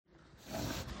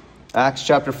Acts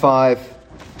chapter 5,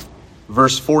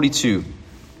 verse 42.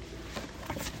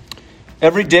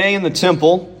 Every day in the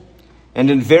temple and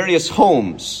in various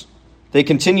homes, they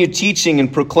continued teaching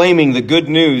and proclaiming the good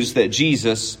news that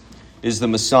Jesus is the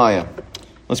Messiah.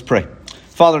 Let's pray.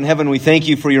 Father in heaven, we thank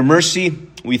you for your mercy.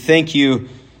 We thank you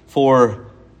for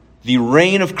the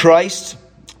reign of Christ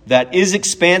that is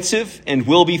expansive and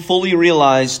will be fully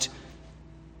realized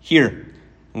here.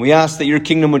 And we ask that your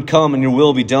kingdom would come and your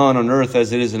will be done on earth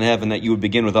as it is in heaven, that you would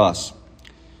begin with us,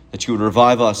 that you would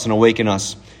revive us and awaken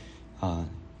us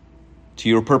to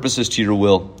your purposes, to your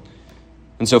will.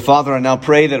 And so, Father, I now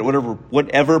pray that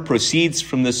whatever proceeds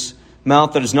from this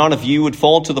mouth that is not of you would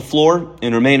fall to the floor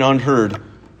and remain unheard.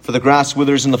 For the grass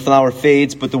withers and the flower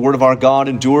fades, but the word of our God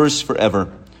endures forever.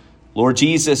 Lord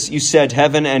Jesus, you said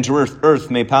heaven and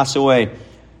earth may pass away,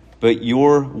 but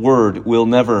your word will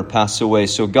never pass away.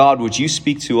 So God, would you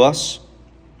speak to us?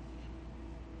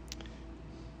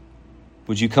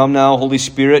 Would you come now, Holy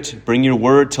Spirit, bring your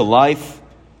word to life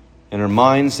in our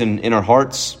minds and in our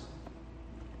hearts?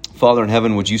 Father in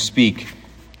heaven, would you speak?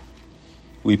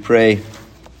 We pray,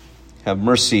 have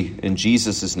mercy in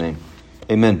Jesus' name.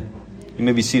 Amen. You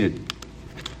may be seated.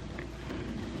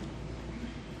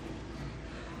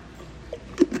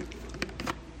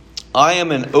 I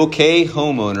am an okay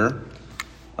homeowner,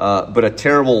 but a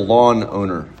terrible lawn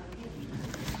owner.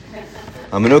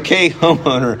 I'm an okay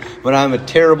homeowner, but I'm a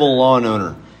terrible lawn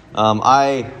owner.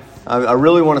 I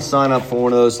really want to sign up for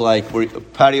one of those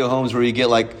patio homes where you get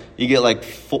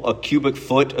a cubic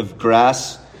foot of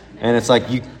grass, and it's like,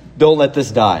 you don't let this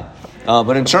die.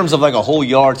 But in terms of a whole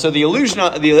yard, so the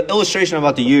illustration I'm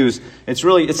about to use, it's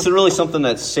really something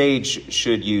that Sage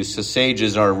should use. So Sage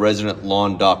is our resident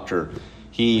lawn doctor.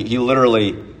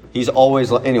 He's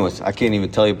always, anyways, I can't even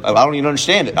tell you. I don't even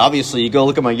understand it. Obviously, you go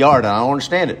look at my yard and I don't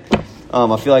understand it.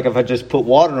 I feel like if I just put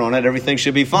water on it, everything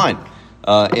should be fine.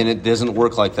 And it doesn't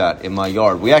work like that in my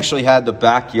yard. We actually had the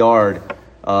backyard.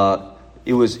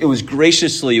 It was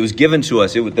given to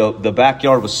us. The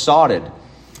backyard was sodded.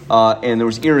 And there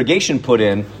was irrigation put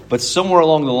in, but somewhere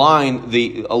along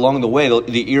the way,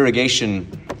 the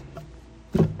irrigation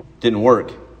didn't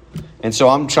work. And so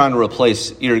I'm trying to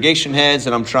replace irrigation heads,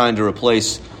 and I'm trying to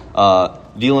replace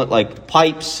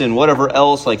pipes and whatever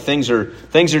else. Things are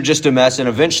just a mess. And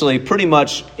eventually, pretty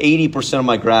much 80% of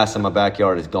my grass in my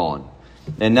backyard is gone.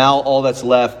 And now all that's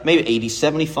left, maybe 80,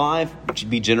 75, which would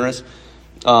be generous.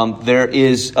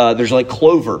 There's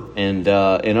clover and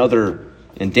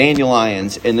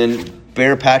dandelions, and then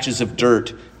bare patches of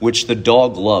dirt, which the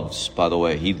dog loves, by the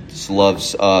way. He just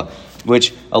loves, we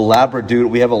have a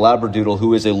Labradoodle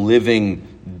who is a living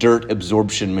dirt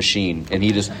absorption machine. And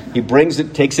he brings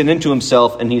it, takes it into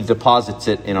himself, and he deposits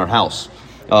it in our house.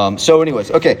 So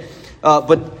anyways, okay.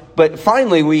 But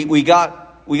finally we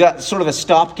got sort of a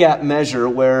stopgap measure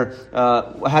where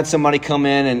I had somebody come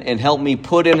in and help me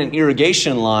put in an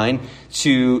irrigation line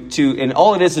and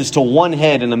all it is to one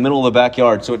head in the middle of the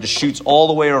backyard. So it just shoots all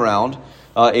the way around.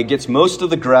 It gets most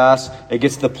of the grass. It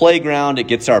gets the playground. It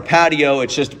gets our patio.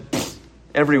 It's just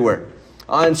everywhere.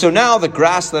 And so now the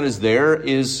grass that is there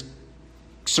is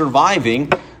surviving,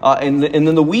 and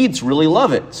then the weeds really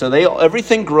love it. So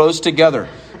everything grows together.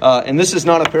 And this is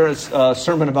not a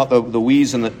sermon about the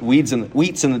wheat and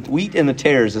the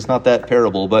tares. It's not that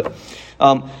parable. But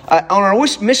on our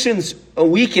missions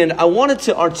weekend, I wanted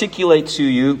to articulate to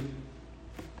you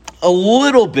a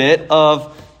little bit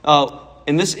of,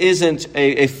 and this isn't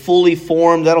a fully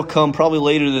formed. That'll come probably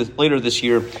later this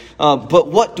year. But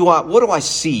what do I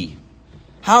see?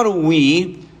 How do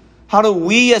we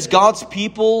as God's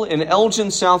people in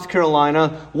Elgin, South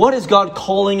Carolina, what is God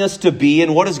calling us to be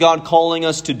and what is God calling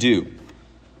us to do?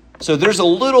 So there's a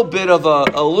little bit of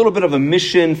a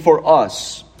mission for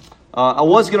us. I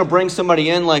was going to bring somebody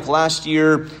in like last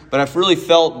year, but I've really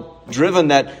felt driven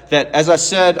that as I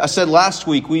said last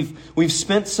week, we've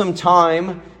spent some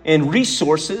time and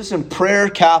resources and prayer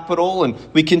capital, and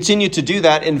we continue to do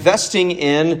that, investing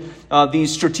in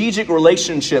these strategic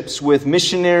relationships with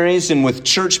missionaries and with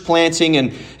church planting.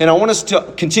 And I want us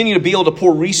to continue to be able to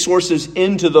pour resources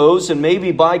into those and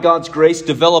maybe by God's grace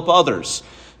develop others.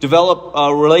 Develop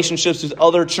relationships with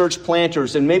other church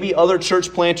planters and maybe other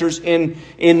church planters in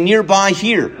nearby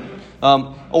here.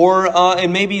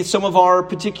 And maybe some of our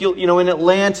particular, in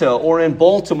Atlanta or in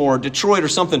Baltimore, Detroit or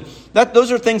something.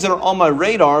 Those are things that are on my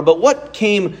radar. But what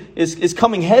is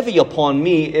coming heavy upon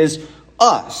me is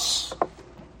us.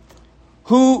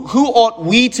 Who ought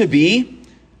we to be?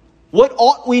 What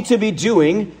ought we to be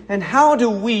doing? And how do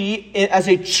we, as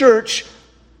a church,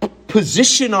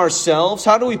 position ourselves?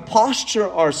 How do we posture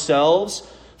ourselves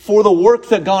for the work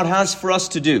that God has for us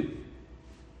to do?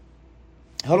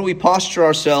 How do we posture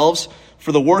ourselves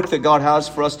for the work that God has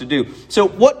for us to do? So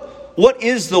what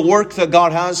is the work that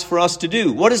God has for us to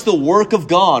do? What is the work of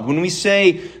God? When we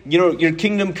say, your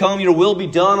kingdom come, your will be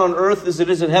done on earth as it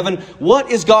is in heaven,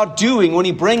 what is God doing when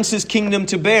he brings his kingdom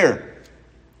to bear?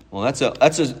 Well, that's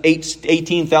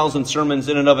 18,000 sermons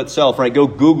in and of itself, right? Go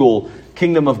Google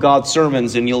Kingdom of God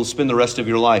sermons and you'll spend the rest of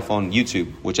your life on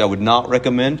YouTube, which I would not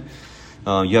recommend.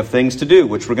 You have things to do,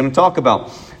 which we're going to talk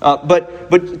about.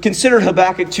 But consider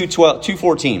Habakkuk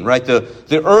 2:14, right?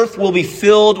 The earth will be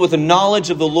filled with the knowledge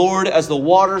of the Lord as the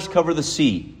waters cover the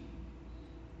sea.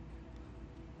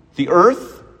 The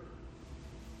earth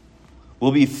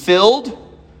will be filled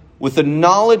with the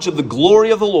knowledge of the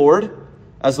glory of the Lord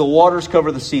as the waters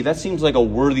cover the sea. That seems like a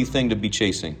worthy thing to be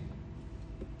chasing.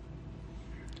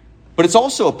 But it's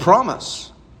also a promise.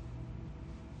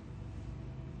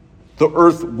 The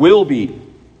earth will be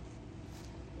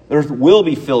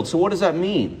filled. So what does that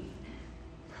mean?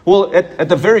 Well, at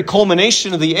the very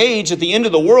culmination of the age, at the end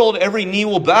of the world, every knee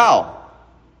will bow.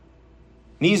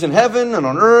 Knees in heaven and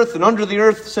on earth and under the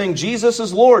earth, saying Jesus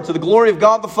is Lord to the glory of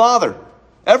God the Father.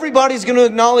 Everybody's going to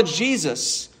acknowledge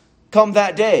Jesus come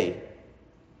that day.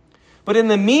 But in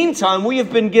the meantime, we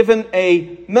have been given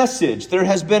a message. There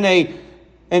has been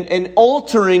an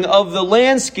altering of the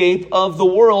landscape of the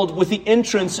world with the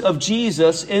entrance of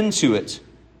Jesus into it.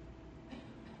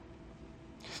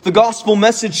 The gospel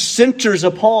message centers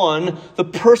upon the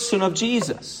person of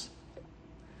Jesus.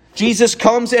 Jesus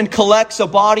comes and collects a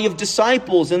body of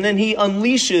disciples, and then he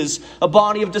unleashes a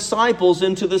body of disciples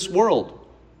into this world.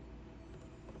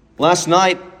 Last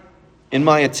night, in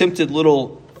my attempted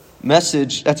little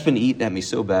message, that's been eating at me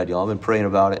so bad, y'all. I've been praying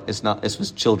about it. It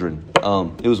was children.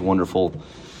 It was wonderful.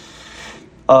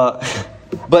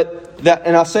 But that,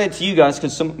 and I'll say it to you guys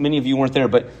because many of you weren't there,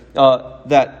 but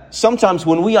that sometimes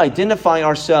when we identify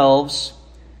ourselves,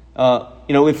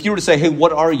 if you were to say, hey,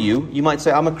 what are you? You might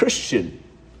say, I'm a Christian.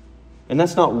 And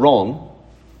that's not wrong.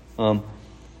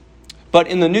 But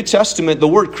in the New Testament, the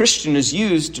word Christian is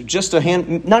used just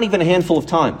not even a handful of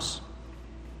times.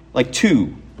 Like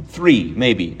 2, 3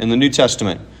 maybe in the New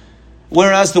Testament.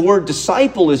 Whereas the word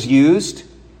disciple is used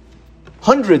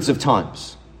hundreds of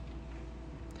times.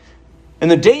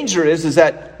 And the danger is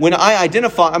that when I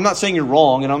identify, I'm not saying you're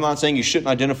wrong, and I'm not saying you shouldn't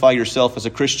identify yourself as a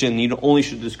Christian. You only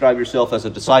should describe yourself as a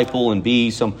disciple and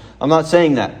be some. I'm not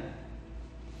saying that.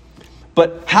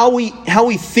 But how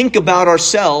we think about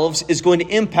ourselves is going to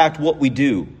impact what we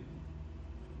do.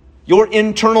 Your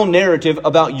internal narrative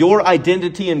about your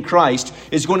identity in Christ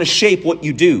is going to shape what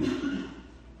you do.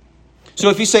 So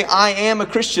if you say, I am a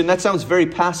Christian, that sounds very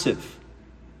passive.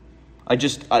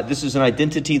 This is an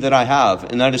identity that I have,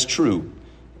 and that is true.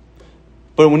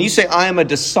 But when you say, I am a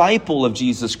disciple of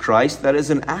Jesus Christ, that is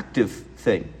an active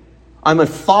thing. I'm a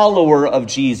follower of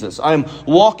Jesus. I'm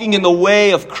walking in the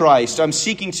way of Christ. I'm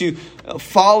seeking to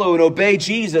follow and obey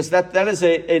Jesus. That is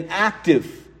an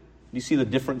active. You see the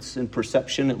difference in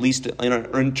perception, at least in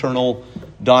our internal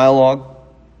dialogue?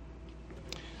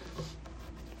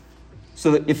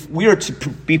 So that if we are to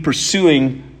be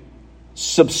pursuing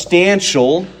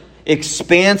substantial,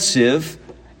 expansive,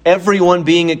 everyone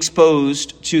being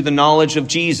exposed to the knowledge of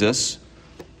Jesus,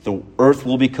 the earth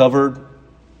will be covered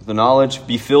with the knowledge,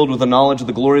 be filled with the knowledge of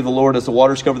the glory of the Lord as the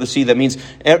waters cover the sea. That means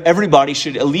everybody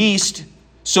should, at least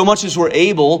so much as we're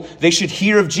able, they should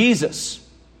hear of Jesus.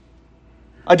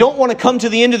 I don't want to come to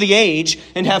the end of the age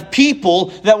and have people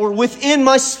that were within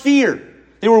my sphere,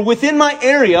 they were within my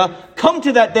area, come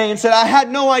to that day and say, I had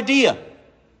no idea.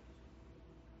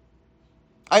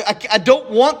 I don't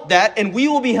want that, and we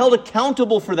will be held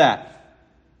accountable for that.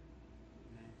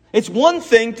 It's one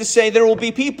thing to say there will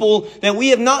be people that we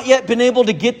have not yet been able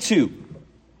to get to.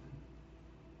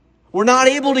 We're not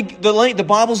able to, the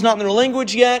Bible's not in their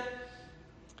language yet.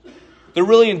 They're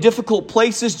really in difficult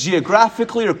places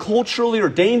geographically or culturally or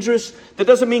dangerous. That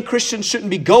doesn't mean Christians shouldn't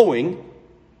be going.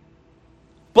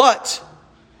 But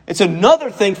it's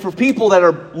another thing for people that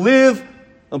are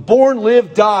born,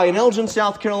 live, die in Elgin,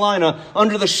 South Carolina,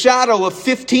 under the shadow of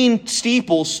 15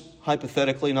 steeples.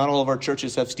 Hypothetically, not all of our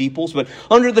churches have steeples, but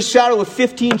under the shadow of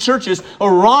 15 churches,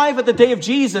 arrive at the day of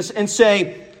Jesus and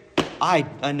say,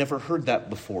 I never heard that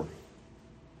before.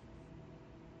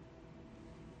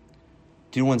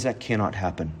 Dear ones, that cannot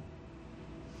happen.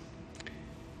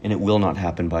 And it will not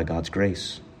happen by God's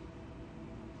grace.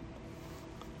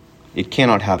 It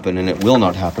cannot happen, and it will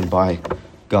not happen by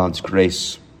God's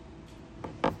grace.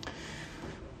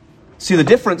 See, the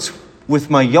difference with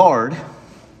my yard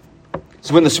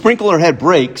is when the sprinkler head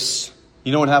breaks.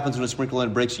 You know what happens when a sprinkler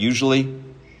head breaks usually?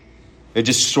 It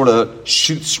just sort of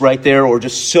shoots right there or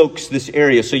just soaks this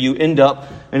area. So you end up,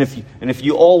 and if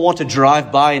you all want to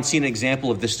drive by and see an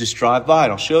example of this, just drive by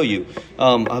and I'll show you.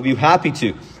 I'll be happy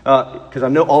to. Because I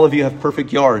know all of you have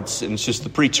perfect yards and it's just the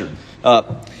preacher.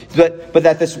 But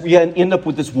that you end up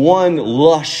with this one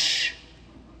lush,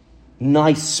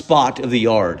 nice spot of the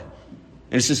yard.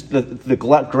 And it's just the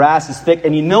grass is thick.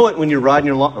 And you know it when you're riding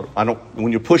your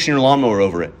when you're pushing your lawnmower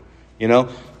over it. You know,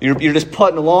 you're just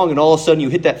putting along, and all of a sudden you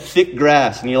hit that thick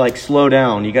grass, and you like slow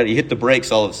down. You hit the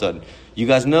brakes all of a sudden. You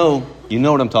guys know,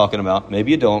 what I'm talking about.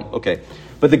 Maybe you don't. Okay,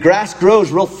 but the grass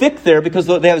grows real thick there because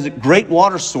they have a great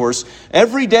water source.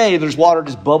 Every day there's water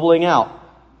just bubbling out.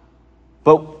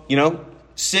 But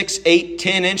 6, 8,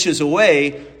 10 inches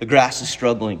away, the grass is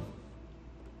struggling.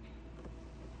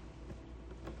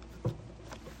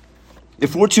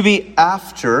 If we're to be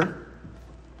after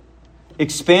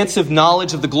expansive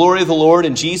knowledge of the glory of the Lord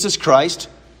and Jesus Christ,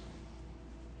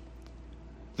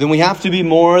 then we have to be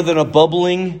more than a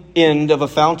bubbling end of a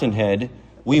fountainhead.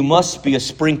 We must be a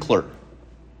sprinkler.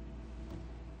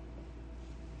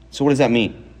 So what does that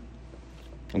mean?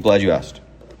 I'm glad you asked.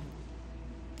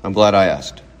 I'm glad I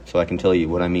asked, so I can tell you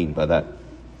what I mean by that.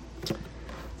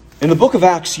 In the book of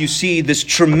Acts, you see this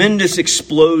tremendous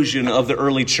explosion of the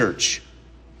early church.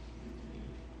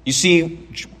 You see,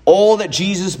 all that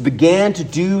Jesus began to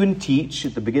do and teach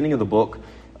at the beginning of the book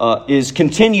is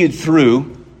continued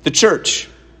through the church.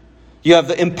 You have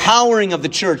the empowering of the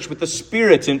church with the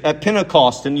Spirit at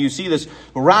Pentecost, and you see this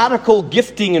radical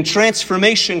gifting and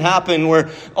transformation happen where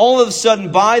all of a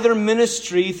sudden, by their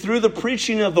ministry, through the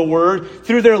preaching of the Word,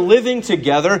 through their living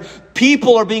together,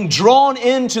 people are being drawn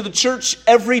into the church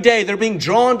every day. They're being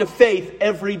drawn to faith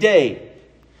every day.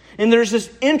 And there's this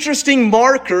interesting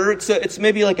marker. It's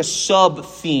maybe like a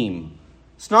sub-theme.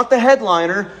 It's not the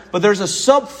headliner, but there's a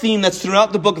sub-theme that's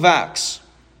throughout the book of Acts.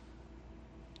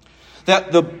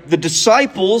 That the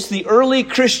disciples, the early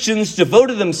Christians,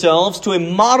 devoted themselves to a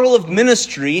model of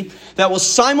ministry that was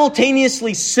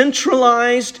simultaneously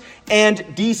centralized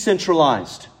and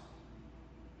decentralized.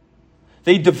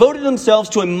 They devoted themselves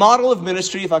to a model of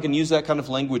ministry, if I can use that kind of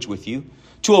language with you,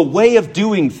 to a way of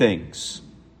doing things.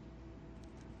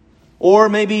 Or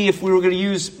maybe if we were going to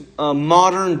use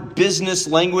modern business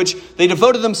language, they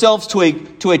devoted themselves to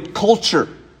a culture,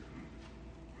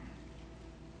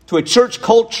 to a church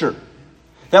culture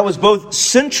that was both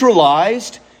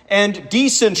centralized and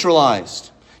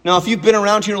decentralized. Now, if you've been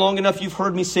around here long enough, you've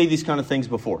heard me say these kind of things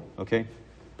before, okay?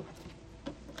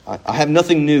 I have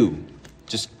nothing new.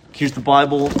 Just here's the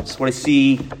Bible. It's what I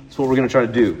see. It's what we're going to try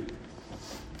to do.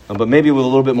 But maybe with a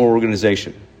little bit more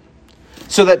organization.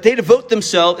 So that they devote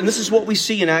themselves, and this is what we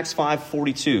see in Acts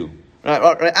 5:42.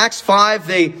 Acts 5,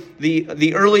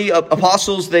 the early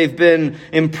apostles, they've been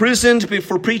imprisoned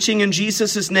for preaching in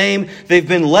Jesus' name. They've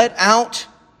been let out,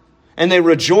 and they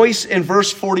rejoice in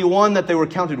verse 41 that they were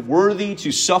counted worthy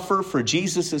to suffer for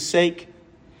Jesus' sake.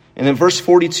 And in verse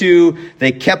 42,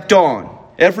 they kept on.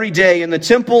 Every day in the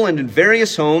temple and in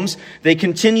various homes, they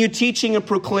continued teaching and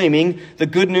proclaiming the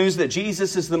good news that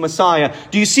Jesus is the Messiah.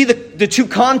 Do you see the two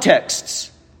contexts?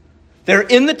 They're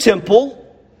in the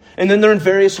temple, and then they're in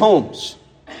various homes.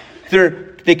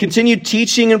 They continued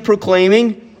teaching and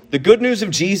proclaiming the good news of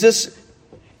Jesus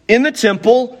in the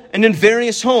temple and in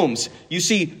various homes. You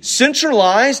see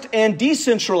centralized and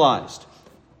decentralized.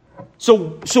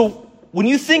 So when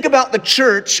you think about the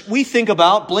church, we think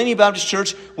about Blaney Baptist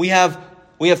Church, we have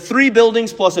 3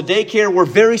 buildings plus a daycare. We're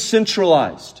very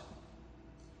centralized.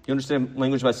 You understand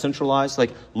language about centralized?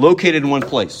 Like located in one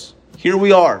place. Here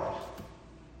we are.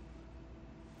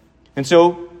 And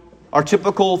so our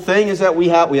typical thing is that we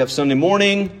have Sunday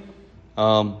morning.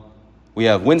 We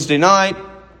have Wednesday night.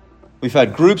 We've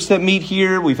had groups that meet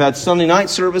here. We've had Sunday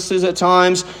night services at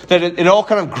times. That it all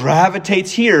kind of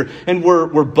gravitates here. And we're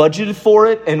budgeted for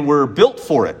it and we're built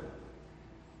for it.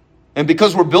 And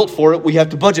because we're built for it, we have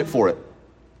to budget for it.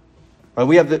 Right,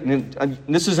 we have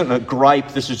this isn't a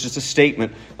gripe. This is just a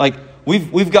statement. Like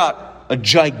we've got a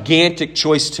gigantic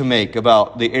choice to make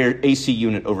about the AC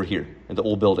unit over here at the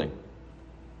old building.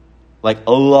 Like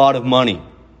a lot of money.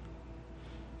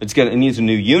 It needs a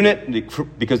new unit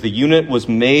because the unit was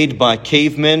made by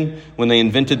cavemen when they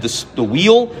invented the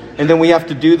wheel, and then we have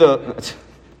to do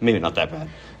maybe not that bad.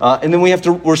 And then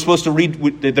we're supposed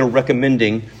to they're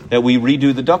recommending that we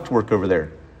redo the ductwork over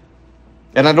there.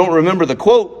 And I don't remember the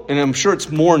quote, and I'm sure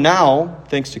it's more now,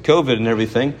 thanks to COVID and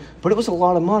everything, but it was a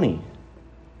lot of money.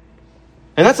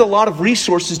 And that's a lot of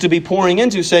resources to be pouring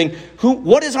into, saying,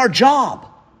 what is our job?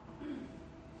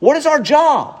 What is our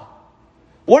job?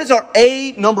 What is our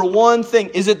number one thing?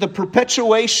 Is it the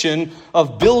perpetuation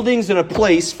of buildings and a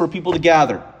place for people to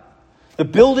gather? The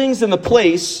buildings and the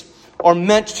place are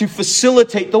meant to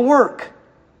facilitate the work.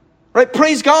 Right?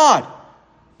 Praise God.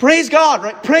 Praise God,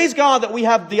 right? Praise God that we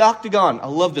have the octagon. I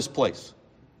love this place.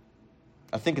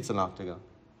 I think it's an octagon.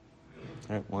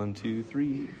 All right, 1, 2,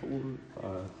 3, 4,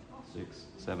 5, 6,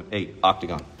 7, 8.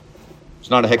 Octagon. It's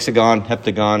not a hexagon,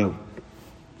 heptagon,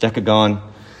 decagon.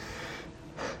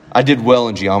 I did well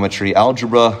in geometry.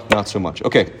 Algebra, not so much.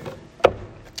 Okay.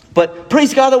 But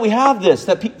praise God that we have this,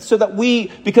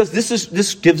 because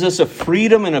this gives us a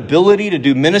freedom and ability to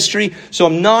do ministry. So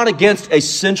I'm not against a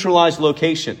centralized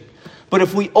location. But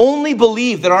if we only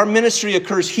believe that our ministry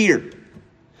occurs here,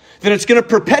 then it's going to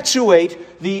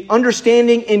perpetuate the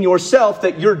understanding in yourself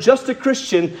that you're just a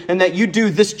Christian and that you do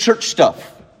this church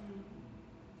stuff.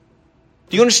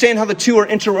 Do you understand how the two are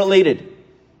interrelated?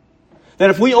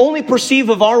 That if we only perceive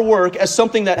of our work as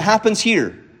something that happens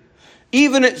here,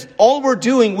 even if all we're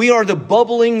doing, we are the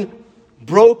bubbling,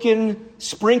 broken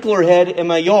sprinkler head in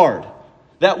my yard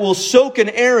that will soak an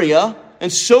area and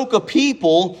soak a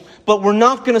people, but we're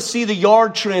not going to see the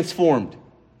yard transformed.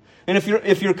 And if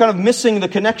you're kind of missing the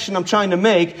connection I'm trying to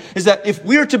make, is that if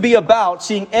we're to be about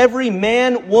seeing every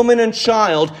man, woman, and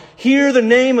child hear the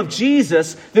name of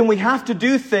Jesus, then we have to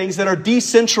do things that are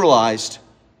decentralized.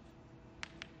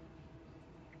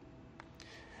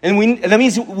 And that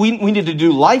means we need to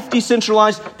do life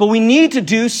decentralized, but we need to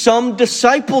do some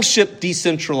discipleship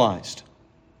decentralized.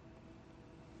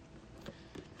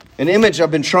 An image I've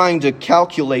been trying to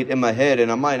calculate in my head,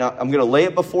 and I'm going to lay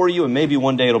it before you, and maybe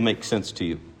one day it'll make sense to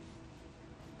you.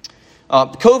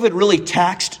 COVID really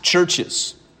taxed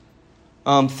churches.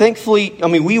 Thankfully,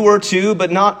 we were too,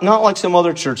 but not like some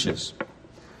other churches.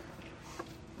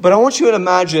 But I want you to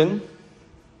imagine,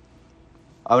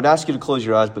 I would ask you to close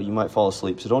your eyes, but you might fall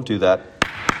asleep, so don't do that.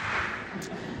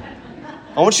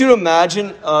 I want you to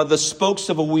imagine the spokes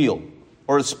of a wheel,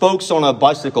 or the spokes on a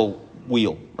bicycle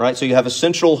wheel, right? So you have a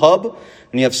central hub,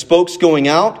 and you have spokes going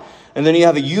out, and then you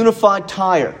have a unified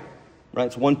tire, right?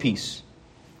 It's one piece.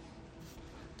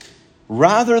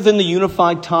 Rather than the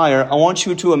unified tire, I want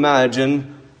you to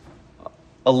imagine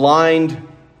aligned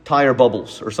tire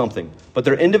bubbles or something. But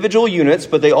they're individual units,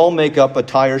 but they all make up a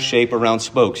tire shape around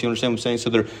spokes. You understand what I'm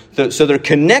saying? So they're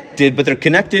connected, but they're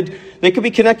connected. They could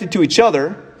be connected to each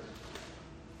other,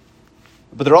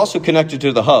 but they're also connected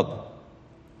to the hub.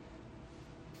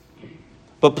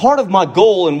 But part of my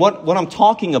goal and what I'm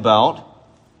talking about,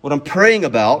 what I'm praying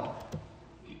about,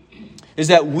 is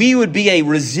that we would be a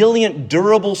resilient,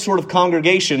 durable sort of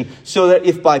congregation, so that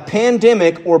if by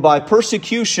pandemic or by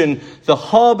persecution, the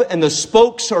hub and the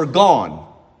spokes are gone.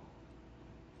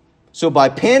 So by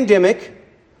pandemic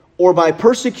or by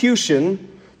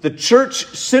persecution, the church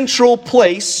central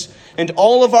place and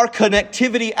all of our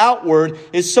connectivity outward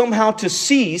is somehow to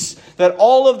cease, that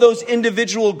all of those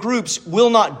individual groups will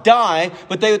not die,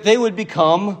 but they would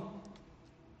become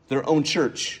their own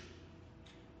church.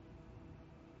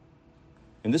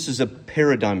 And this is a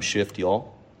paradigm shift,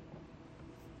 y'all.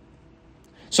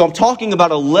 So I'm talking about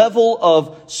a level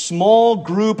of small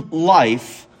group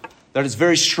life that is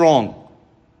very strong.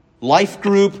 Life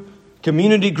group,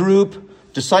 community group,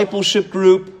 discipleship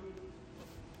group.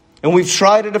 And we've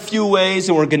tried it a few ways,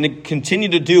 and we're going to continue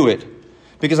to do it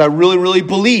because I really, really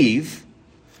believe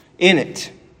in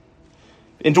it.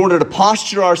 In order to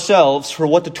posture ourselves for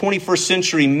what the 21st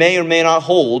century may or may not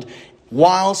hold,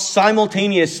 while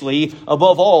simultaneously,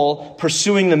 above all,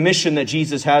 pursuing the mission that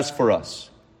Jesus has for us.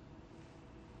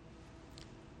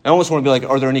 I almost want to be like,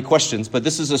 are there any questions? But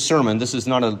this is a sermon. This is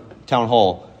not a town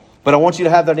hall. But I want you to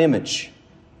have that image.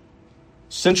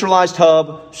 Centralized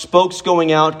hub, spokes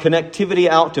going out, connectivity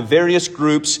out to various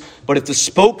groups. But if the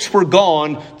spokes were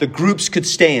gone, the groups could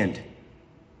stand.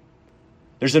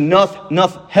 There's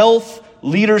enough health,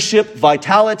 leadership,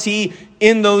 vitality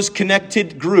in those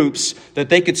connected groups that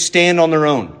they could stand on their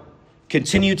own.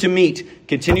 Continue to meet,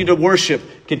 continue to worship,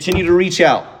 continue to reach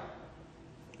out.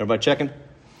 Everybody checking?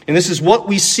 And this is what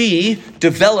we see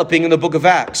developing in the book of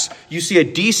Acts. You see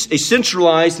a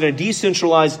centralized and a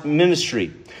decentralized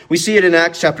ministry. We see it in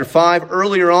Acts chapter 5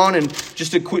 earlier on, and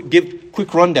just to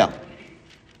quick rundown.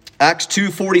 Acts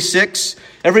 2:46.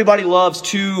 Everybody loves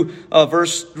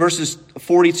verses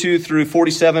 42 through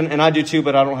 47, and I do too,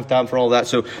 but I don't have time for all that.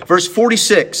 So verse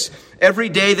 46. Every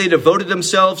day they devoted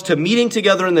themselves to meeting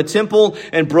together in the temple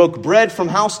and broke bread from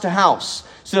house to house.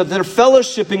 So that they're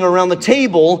fellowshipping around the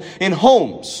table in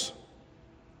homes.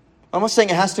 I'm not saying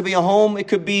it has to be a home. It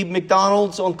could be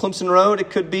McDonald's on Clemson Road. It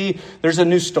could be there's a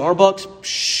new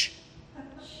Starbucks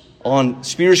on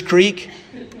Spears Creek.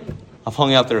 I've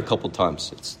hung out there a couple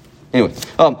times. Anyway,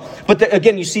 but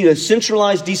again, you see the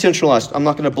centralized, decentralized. I'm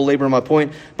not going to belabor my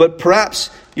point, but perhaps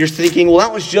you're thinking, well,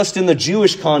 that was just in the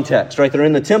Jewish context, right? They're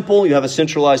in the temple, you have a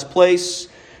centralized place,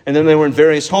 and then they were in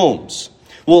various homes.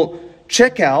 Well,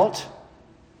 check out,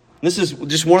 this is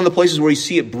just one of the places where you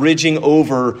see it bridging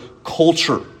over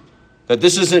culture. That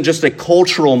this isn't just a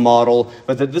cultural model,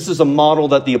 but that this is a model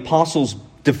that the apostles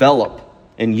develop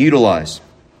and utilize.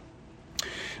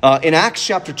 In Acts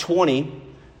chapter 20,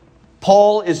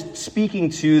 Paul is speaking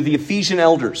to the Ephesian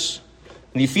elders.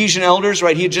 And the Ephesian elders,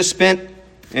 right, he had just spent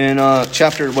in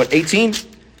chapter, 18?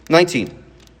 19.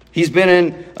 He's been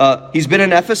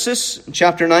in Ephesus,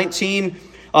 chapter 19,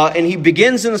 and he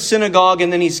begins in the synagogue,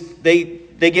 and then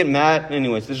they get mad.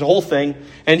 Anyways, there's a whole thing.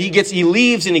 And he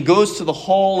leaves and he goes to the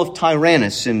hall of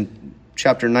Tyrannus in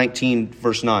chapter 19,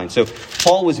 verse 9. So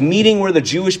Paul was meeting where the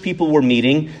Jewish people were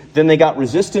meeting. Then they got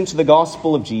resistant to the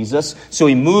gospel of Jesus. So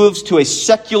he moves to a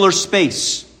secular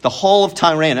space, the hall of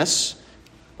Tyrannus,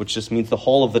 which just means the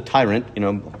hall of the tyrant,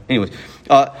 Anyways,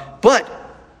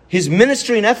 but his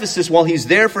ministry in Ephesus, while he's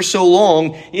there for so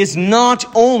long, is not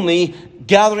only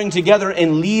gathering together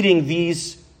and leading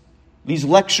these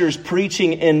lectures,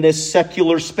 preaching in this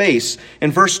secular space.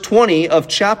 In verse 20 of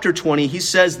chapter 20, he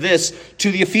says this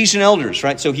to the Ephesian elders,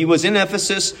 right? So he was in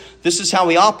Ephesus. This is how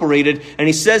he operated. And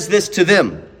he says this to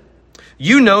them.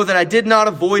 You know that I did not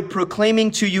avoid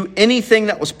proclaiming to you anything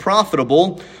that was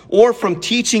profitable, or from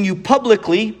teaching you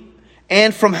publicly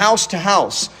and from house to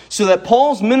house. So that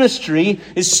Paul's ministry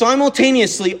is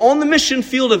simultaneously on the mission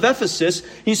field of Ephesus.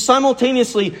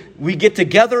 We get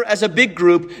together as a big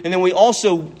group, and then we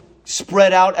also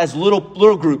spread out as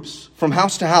little groups from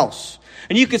house to house.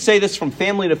 And you could say this from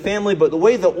family to family, but the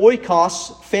way the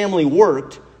oikos family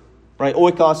worked, right?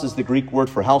 Oikos is the Greek word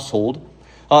for household.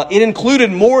 It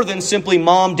included more than simply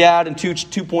mom, dad, and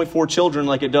 2.4 children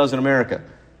like it does in America,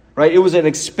 right? It was an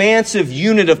expansive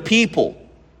unit of people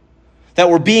that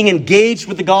were being engaged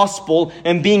with the gospel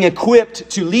and being equipped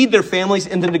to lead their families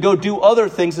and then to go do other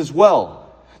things as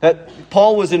well. That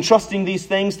Paul was entrusting these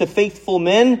things to faithful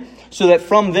men so that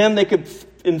from them they could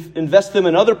invest them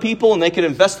in other people, and they could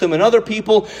invest them in other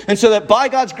people. And so that by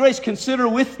God's grace, consider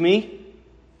with me,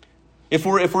 if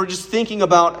we're just thinking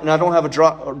about, and I don't have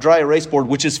a dry erase board,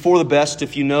 which is for the best.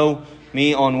 If you know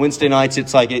me on Wednesday nights,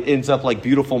 it ends up like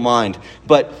Beautiful Mind.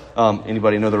 But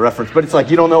anybody know the reference? But it's like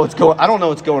I don't know what's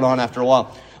going on after a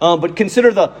while. But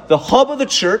consider the hub of the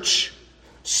church,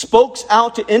 spokes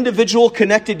out to individual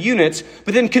connected units.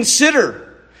 But then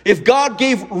consider, if God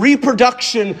gave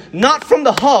reproduction not from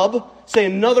the hub, say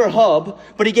another hub,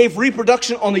 but he gave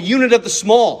reproduction on the unit of the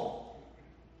small.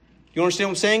 You understand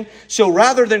what I'm saying? So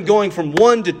rather than going from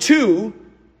 1 to 2,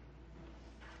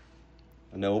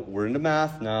 I know we're into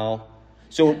math now.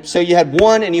 So say you had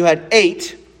 1 and you had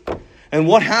 8. And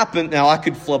what happened? Now I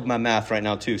could flub my math right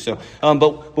now too. So,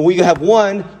 but we have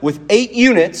 1 with 8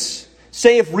 units.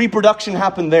 Say if reproduction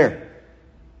happened there.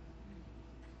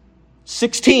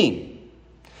 16.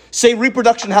 Say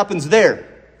reproduction happens there.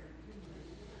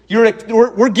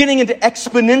 We're getting into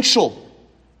exponential.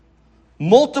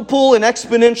 Multiple and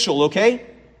exponential, okay?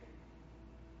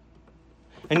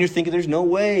 And you're thinking, there's no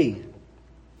way.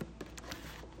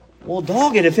 Well,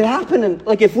 dog it, if it happened,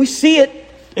 and if we see it,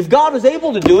 if God was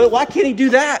able to do it, why can't he do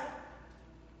that?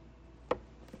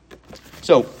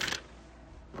 So,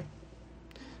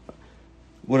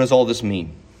 what does all this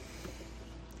mean?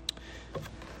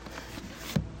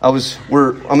 I'm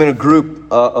in a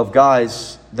group of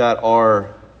guys that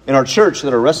are in our church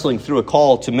that are wrestling through a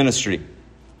call to ministry.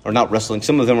 Or not wrestling.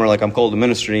 Some of them are like, I'm called to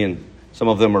ministry, and some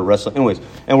of them are wrestling. Anyways,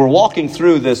 and we're walking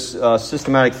through this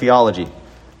systematic theology.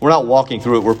 We're not walking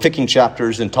through it. We're picking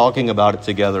chapters and talking about it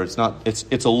together. It's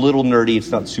a little nerdy. It's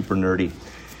not super nerdy.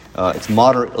 It's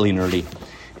moderately nerdy.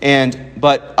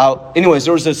 Anyways,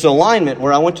 there was this alignment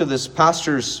where I went to this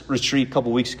pastor's retreat a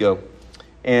couple weeks ago.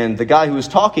 And the guy who was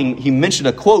talking, he mentioned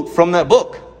a quote from that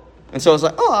book. And so I was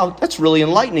like, oh, that's really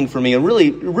enlightening for me. It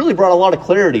really brought a lot of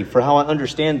clarity for how I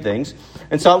understand things.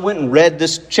 And so I went and read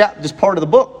this part of the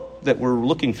book that we're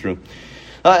looking through.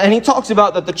 And he talks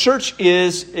about that the church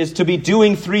is to be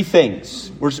doing 3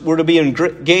 things. We're to be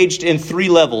engaged in 3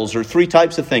 levels or 3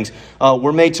 types of things.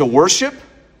 We're made to worship.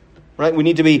 Right? We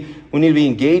need to be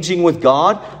engaging with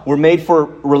God. We're made for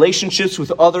relationships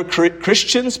with other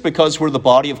Christians because we're the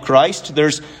body of Christ.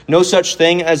 There's no such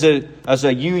thing as a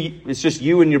you. It's just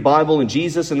you and your Bible and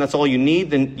Jesus, and that's all you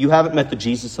need. Then you haven't met the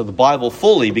Jesus of the Bible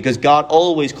fully, because God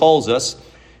always calls us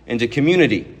into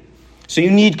community. So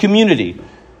you need community.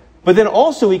 But then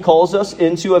also he calls us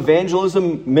into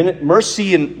evangelism,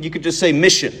 mercy, and you could just say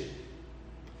mission.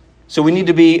 So we need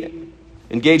to be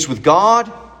engaged with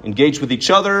God, engaged with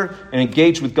each other, and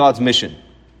engaged with God's mission.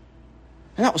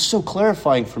 And that was so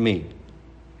clarifying for me.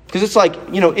 Because it's like,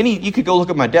 you could go look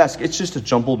at my desk. It's just a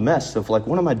jumbled mess of like,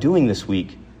 what am I doing this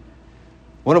week?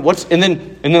 And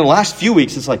then the last few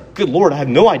weeks, it's like, good Lord, I have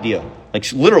no idea.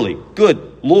 Like literally,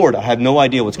 good Lord, I have no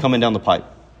idea what's coming down the pipe.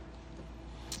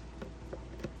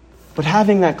 But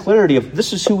having that clarity of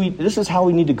this is how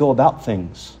we need to go about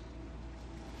things.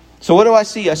 So what do I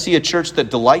see? I see a church that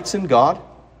delights in God,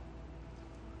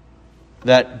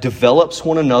 that develops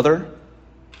one another,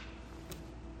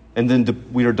 and then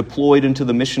we are deployed into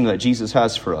the mission that Jesus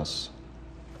has for us.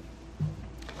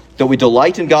 That we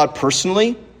delight in God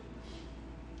personally.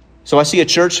 So I see a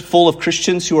church full of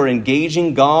Christians who are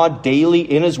engaging God daily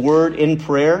in His Word, in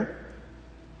prayer,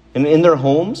 and in their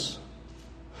homes.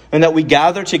 And that we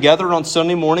gather together on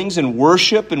Sunday mornings and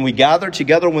worship, and we gather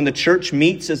together when the church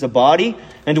meets as a body,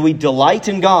 and we delight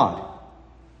in God.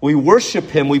 We worship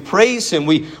Him, we praise Him,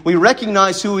 we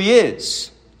recognize who He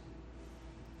is.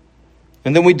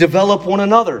 And then we develop one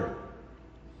another.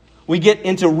 We get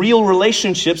into real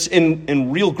relationships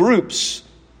in real groups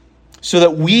so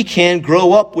that we can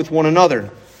grow up with one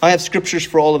another. I have scriptures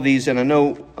for all of these, and I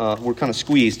know we're kind of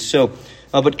squeezed.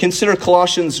 But consider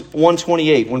Colossians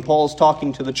 1:28. When Paul is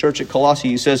talking to the church at Colossae,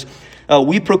 he says,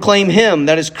 we proclaim Him,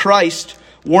 that is Christ,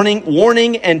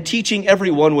 warning and teaching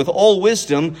everyone with all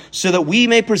wisdom, so that we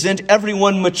may present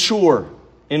everyone mature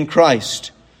in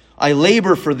Christ. I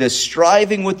labor for this,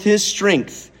 striving with His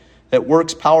strength that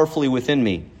works powerfully within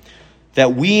me,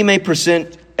 that we may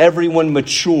present everyone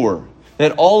mature,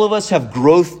 that all of us have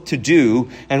growth to do,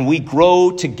 and we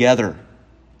grow together.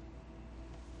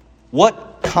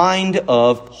 What kind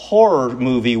of horror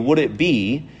movie would it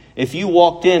be if you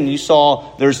walked in and you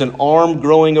saw there's an arm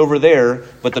growing over there,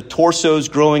 but the torso's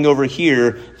growing over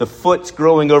here, the foot's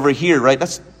growing over here, right?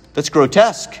 That's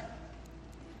grotesque.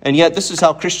 And yet this is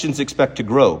how Christians expect to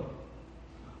grow.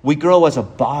 We grow as a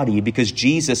body because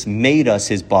Jesus made us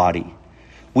His body.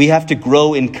 We have to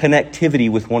grow in connectivity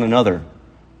with one another.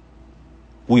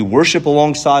 We worship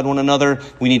alongside one another.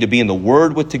 We need to be in the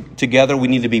Word together. We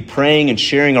need to be praying and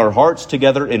sharing our hearts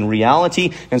together in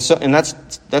reality. And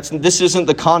this isn't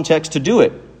the context to do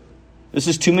it. This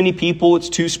is too many people. It's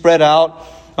too spread out.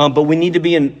 But we need to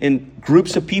be in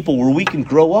groups of people where we can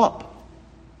grow up.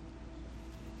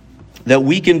 That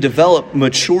we can develop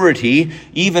maturity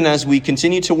even as we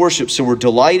continue to worship. So we're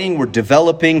delighting, we're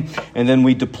developing, and then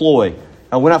we deploy.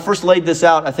 Now, when I first laid this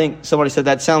out, I think somebody said,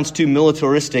 that sounds too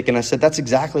militaristic. And I said, that's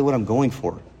exactly what I'm going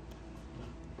for.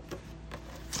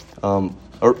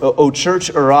 O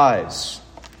church, arise.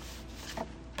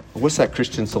 What's that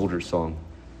Christian soldier song?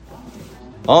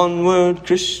 Onward,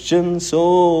 Christian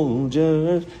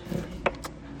soldiers.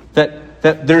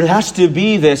 That there has to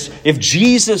be this, if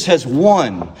Jesus has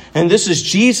won, and this is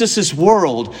Jesus'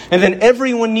 world, and then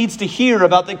everyone needs to hear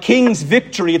about the King's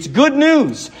victory. It's good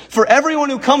news for everyone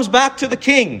who comes back to the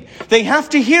King. They have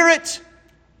to hear it.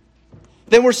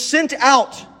 They were sent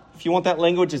out. If you want that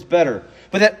language, it's better.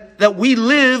 But that we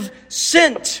live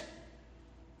sent.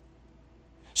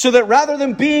 So that rather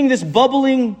than being this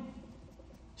bubbling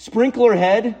sprinkler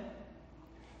head,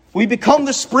 we become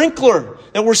the sprinkler,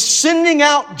 that we're sending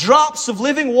out drops of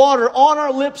living water on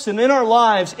our lips and in our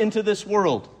lives into this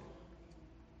world.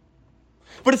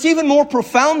 But it's even more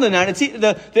profound than that. It's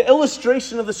the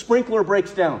illustration of the sprinkler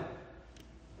breaks down.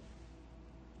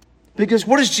 Because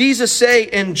what does Jesus say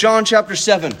in John chapter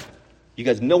 7? You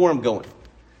guys know where I'm going.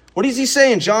 What does He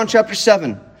say in John chapter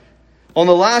 7? On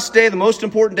the last day, the most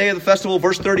important day of the festival,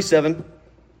 verse 37,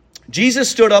 Jesus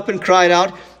stood up and cried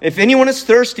out, if anyone is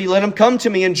thirsty, let him come to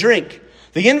me and drink.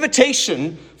 The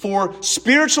invitation for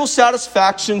spiritual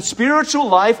satisfaction, spiritual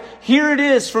life, here it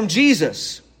is from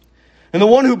Jesus. And the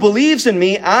one who believes in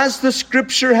me, as the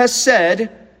Scripture has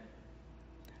said,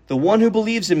 the one who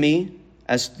believes in me,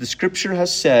 as the Scripture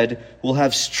has said, will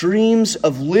have streams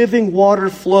of living water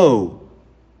flow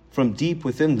from deep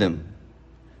within them.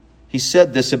 He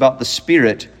said this about the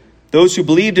Spirit. Those who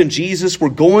believed in Jesus were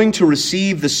going to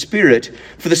receive the Spirit,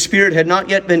 for the Spirit had not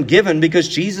yet been given because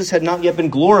Jesus had not yet been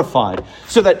glorified.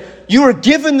 So that you are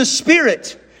given the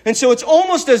Spirit. And so it's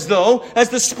almost as though, as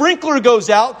the sprinkler goes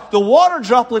out, the water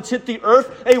droplets hit the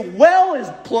earth, a well is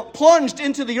plunged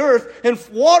into the earth, and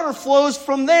water flows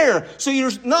from there. So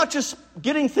you're not just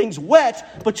getting things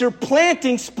wet, but you're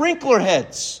planting sprinkler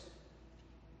heads.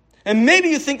 And maybe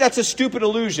you think that's a stupid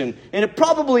illusion, and it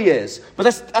probably is. But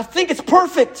I think it's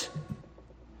perfect.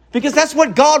 Because that's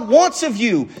what God wants of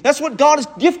you. That's what God has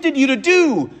gifted you to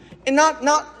do. And not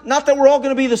that we're all going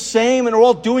to be the same and we're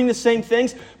all doing the same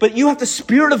things, but you have the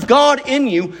Spirit of God in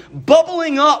you,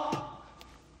 bubbling up,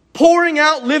 pouring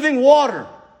out living water.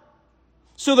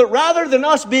 So that rather than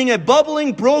us being a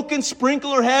bubbling, broken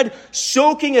sprinkler head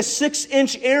soaking a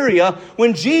 6-inch area,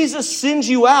 when Jesus sends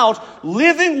you out,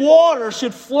 living water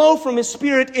should flow from His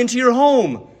Spirit into your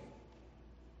home.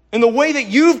 In the way that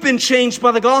you've been changed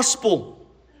by the gospel.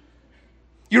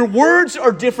 Your words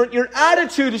are different. Your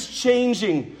attitude is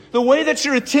changing. The way that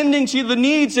you're attending to the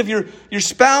needs of your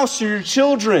spouse or your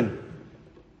children.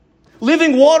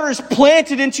 Living water is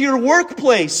planted into your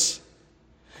workplace.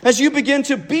 As you begin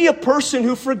to be a person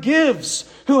who forgives,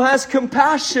 who has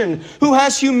compassion, who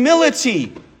has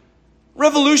humility,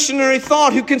 revolutionary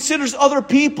thought, who considers other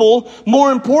people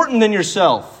more important than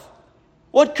yourself.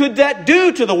 What could that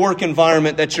do to the work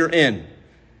environment that you're in?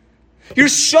 You're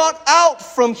shot out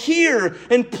from here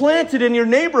and planted in your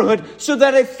neighborhood so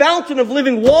that a fountain of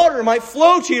living water might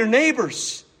flow to your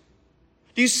neighbors.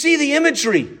 Do you see the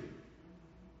imagery?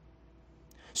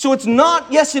 So it's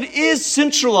not, yes, it is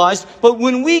centralized, but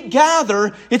when we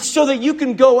gather, it's so that you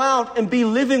can go out and be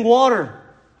living water.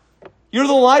 You're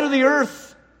the light of the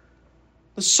earth,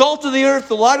 the salt of the earth,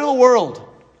 the light of the world.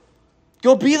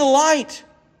 Go be the light.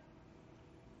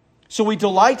 So we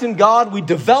delight in God, we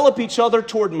develop each other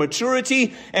toward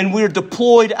maturity, and we're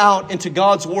deployed out into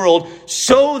God's world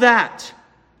so that,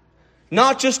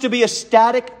 not just to be a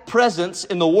static presence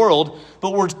in the world,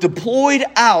 but we're deployed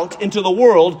out into the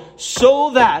world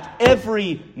so that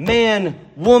every man,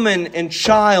 woman, and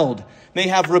child may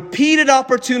have repeated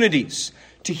opportunities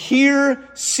to hear,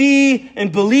 see,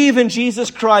 and believe in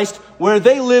Jesus Christ where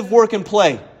they live, work, and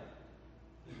play.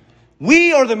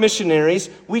 We are the missionaries.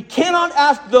 We cannot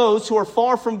ask those who are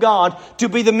far from God to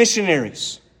be the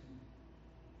missionaries.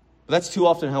 But that's too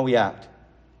often how we act.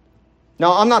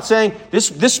 Now, I'm not saying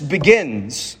this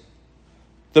begins.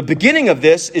 The beginning of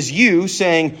this is you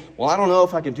saying, well, I don't know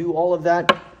if I can do all of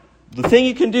that. The thing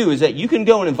you can do is that you can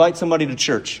go and invite somebody to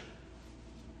church.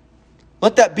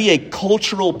 Let that be a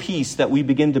cultural piece that we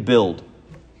begin to build.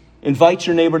 Invite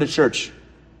your neighbor to church.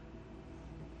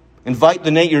 Invite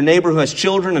your neighbor who has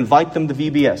children, invite them to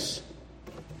VBS.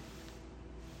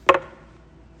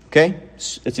 Okay?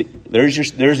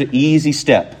 There's an easy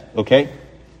step, okay?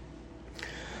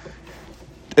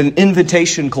 An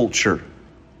invitation culture.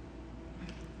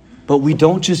 But we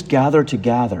don't just gather to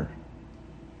gather.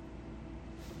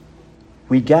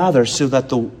 We gather so that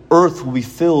the earth will be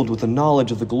filled with the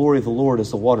knowledge of the glory of the Lord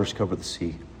as the waters cover the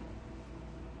sea.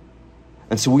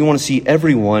 And so we want to see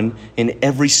everyone in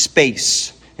every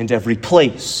space and every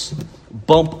place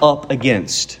bump up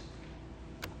against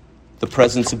the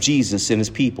presence of Jesus in His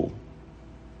people.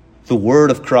 The word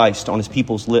of Christ on His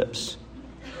people's lips.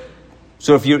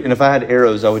 So if I had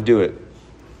arrows, I would do it.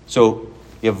 So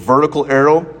you have vertical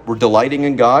arrow, we're delighting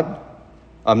in God.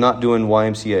 I'm not doing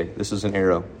YMCA. This is an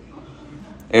arrow.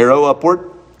 Arrow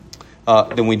upward.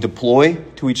 Then we deploy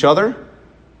to each other.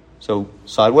 So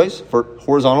sideways,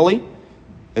 horizontally.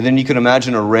 And then you can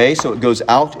imagine a ray. So it goes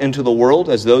out into the world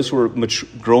as those who are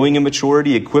growing in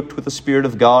maturity, equipped with the Spirit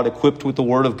of God, equipped with the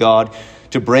Word of God,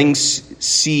 to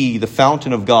see the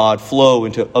fountain of God flow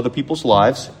into other people's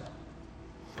lives.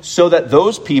 So that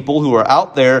those people who are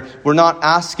out there, we're not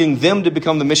asking them to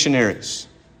become the missionaries.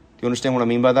 Do you understand what I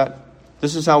mean by that?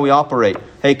 This is how we operate.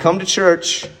 Hey, come to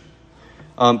church.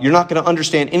 You're not going to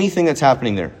understand anything that's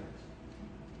happening there.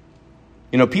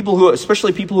 You know,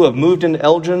 especially people who have moved into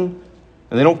Elgin,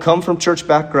 and they don't come from church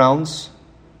backgrounds.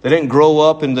 They didn't grow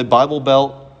up in the Bible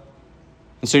Belt.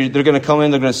 And so they're going to come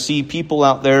in, they're going to see people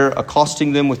out there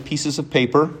accosting them with pieces of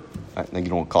paper. I think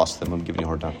you don't accost them, I'm giving you a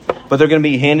hard time. But they're going to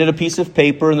be handed a piece of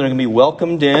paper and they're going to be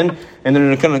welcomed in. And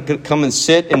they're going to come and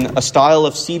sit in a style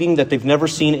of seating that they've never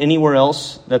seen anywhere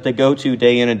else that they go to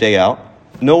day in and day out.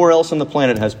 Nowhere else on the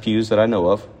planet has pews that I know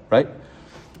of, right?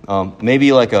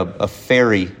 Maybe like a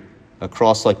ferry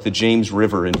across like the James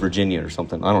River in Virginia or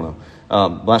something. I don't know.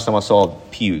 Last time I saw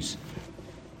pews.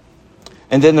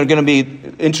 And then they're going to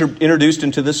be introduced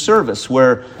into this service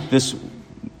where this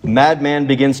madman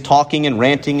begins talking and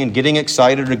ranting and getting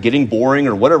excited or getting boring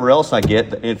or whatever else I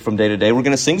get from day to day. We're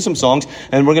going to sing some songs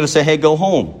and we're going to say, hey, go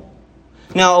home.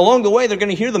 Now, along the way, they're going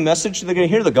to hear the message, they're going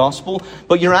to hear the gospel,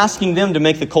 but you're asking them to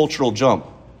make the cultural jump.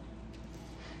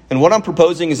 And what I'm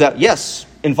proposing is that, yes,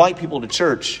 invite people to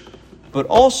church, but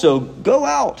also go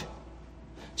out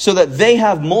so that they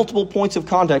have multiple points of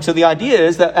contact. So the idea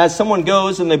is that as someone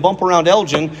goes and they bump around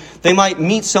Elgin, they might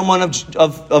meet someone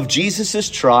of Jesus'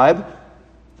 tribe.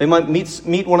 They might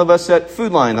meet one of us at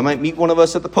Food Lion. They might meet one of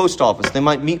us at the post office. They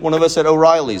might meet one of us at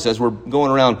O'Reilly's as we're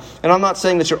going around. And I'm not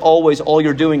saying that all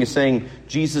you're doing is saying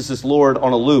Jesus is Lord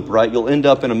on a loop, right? You'll end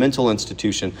up in a mental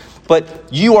institution.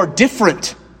 But you are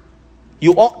different.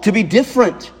 You ought to be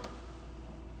different.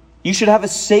 You should have a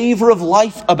savor of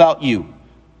life about you.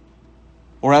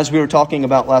 Or as we were talking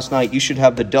about last night, you should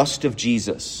have the dust of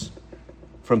Jesus.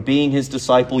 From being his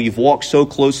disciple, you've walked so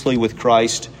closely with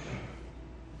Christ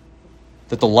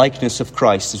that the likeness of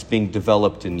Christ is being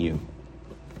developed in you.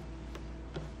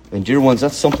 And dear ones,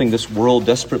 that's something this world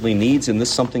desperately needs, and this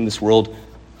is something this world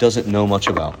doesn't know much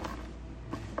about.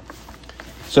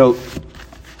 So,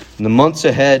 in the months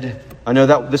ahead, I know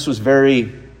that this is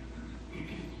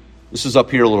up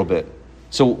here a little bit.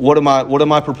 So what am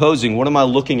I proposing? What am I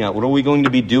looking at? What are we going to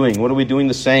be doing? What are we doing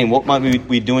the same? What might we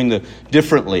be doing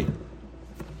differently?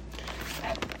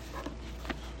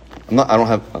 I'm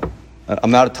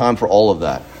out of time for all of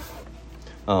that.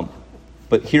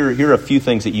 But here are a few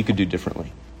things that you could do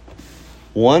differently.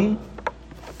 One,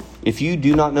 if you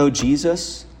do not know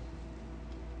Jesus,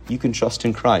 you can trust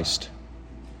in Christ.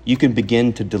 You can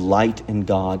begin to delight in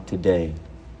God today.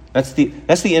 That's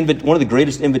one of the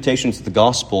greatest invitations to the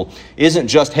gospel. Isn't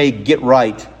just, hey, get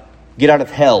right, get out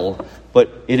of hell, but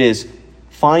it is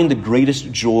find the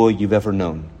greatest joy you've ever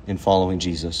known in following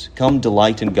Jesus. Come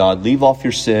delight in God, leave off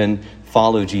your sin,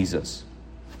 follow Jesus.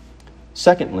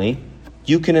 Secondly,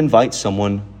 you can invite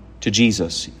someone to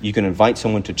Jesus. You can invite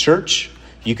someone to church.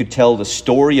 You could tell the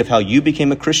story of how you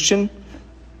became a Christian.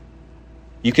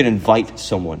 You can invite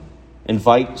someone.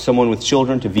 Invite someone with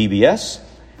children to VBS.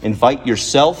 Invite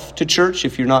yourself to church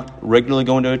if you're not regularly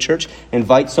going to a church.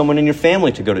 Invite someone in your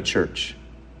family to go to church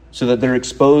so that they're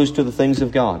exposed to the things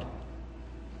of God.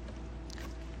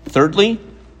 Thirdly,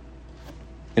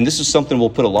 and this is something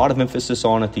we'll put a lot of emphasis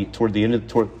on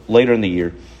later in the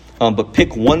year, but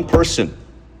pick one person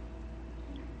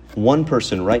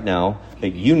right now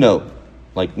that you know,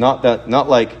 like not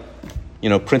like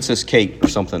Princess Kate or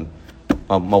something.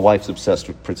 My wife's obsessed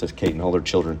with Princess Kate and all her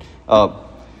children.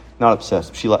 Not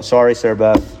obsessed. Sorry, Sarah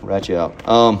Beth, rat you out.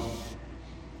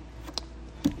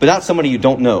 But not somebody you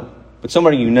don't know, but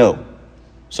somebody you know.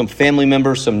 Some family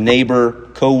member, some neighbor,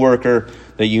 co-worker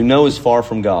that you know is far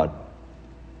from God.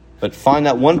 But find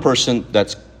that one person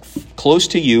that's close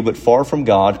to you but far from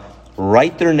God.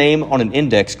 Write their name on an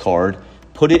index card.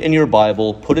 Put it in your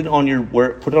Bible. Put it on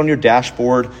your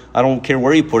dashboard. I don't care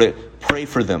where you put it. Pray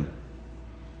for them.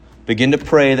 Begin to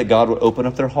pray that God would open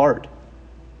up their heart.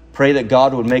 Pray that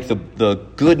God would make the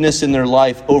goodness in their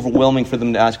life overwhelming for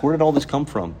them to ask, where did all this come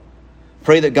from?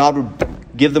 Pray that God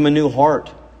would give them a new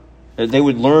heart. That they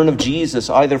would learn of Jesus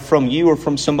either from you or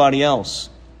from somebody else.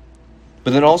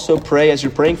 But then also pray, as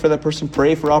you're praying for that person,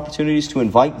 pray for opportunities to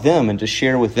invite them and to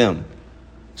share with them.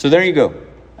 So there you go.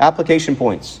 Application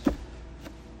points.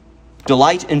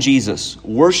 Delight in Jesus.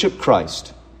 Worship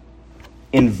Christ.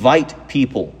 Invite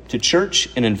people to church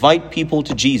and invite people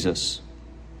to Jesus.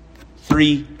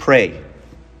 3, pray.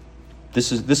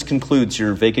 This concludes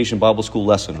your Vacation Bible School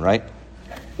lesson, right?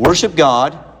 Worship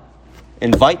God,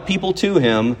 invite people to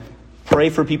Him, pray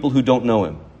for people who don't know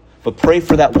Him. But pray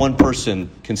for that one person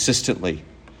consistently.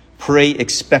 Pray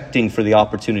expecting for the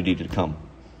opportunity to come.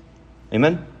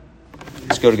 Amen?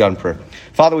 Let's go to God in prayer.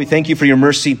 Father, we thank you for your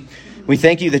mercy. We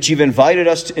thank you that you've invited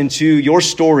us into your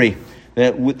story.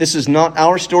 That this is not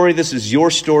our story, this is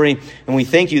your story. And we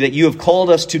thank you that you have called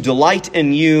us to delight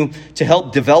in you, to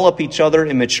help develop each other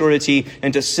in maturity,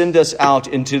 and to send us out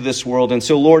into this world. And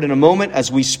so, Lord, in a moment,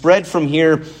 as we spread from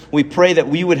here, we pray that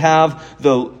we would have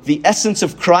the essence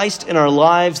of Christ in our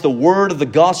lives, the word of the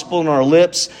gospel in our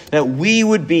lips, that we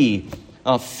would be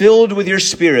filled with your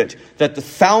Spirit, that the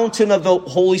fountain of the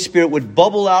Holy Spirit would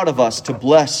bubble out of us to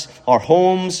bless our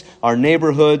homes, our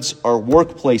neighborhoods, our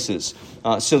workplaces,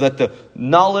 so that the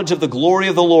knowledge of the glory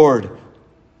of the Lord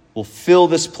will fill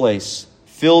this place,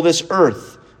 fill this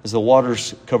earth as the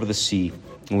waters cover the sea.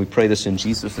 And we pray this in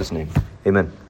Jesus' name. Amen.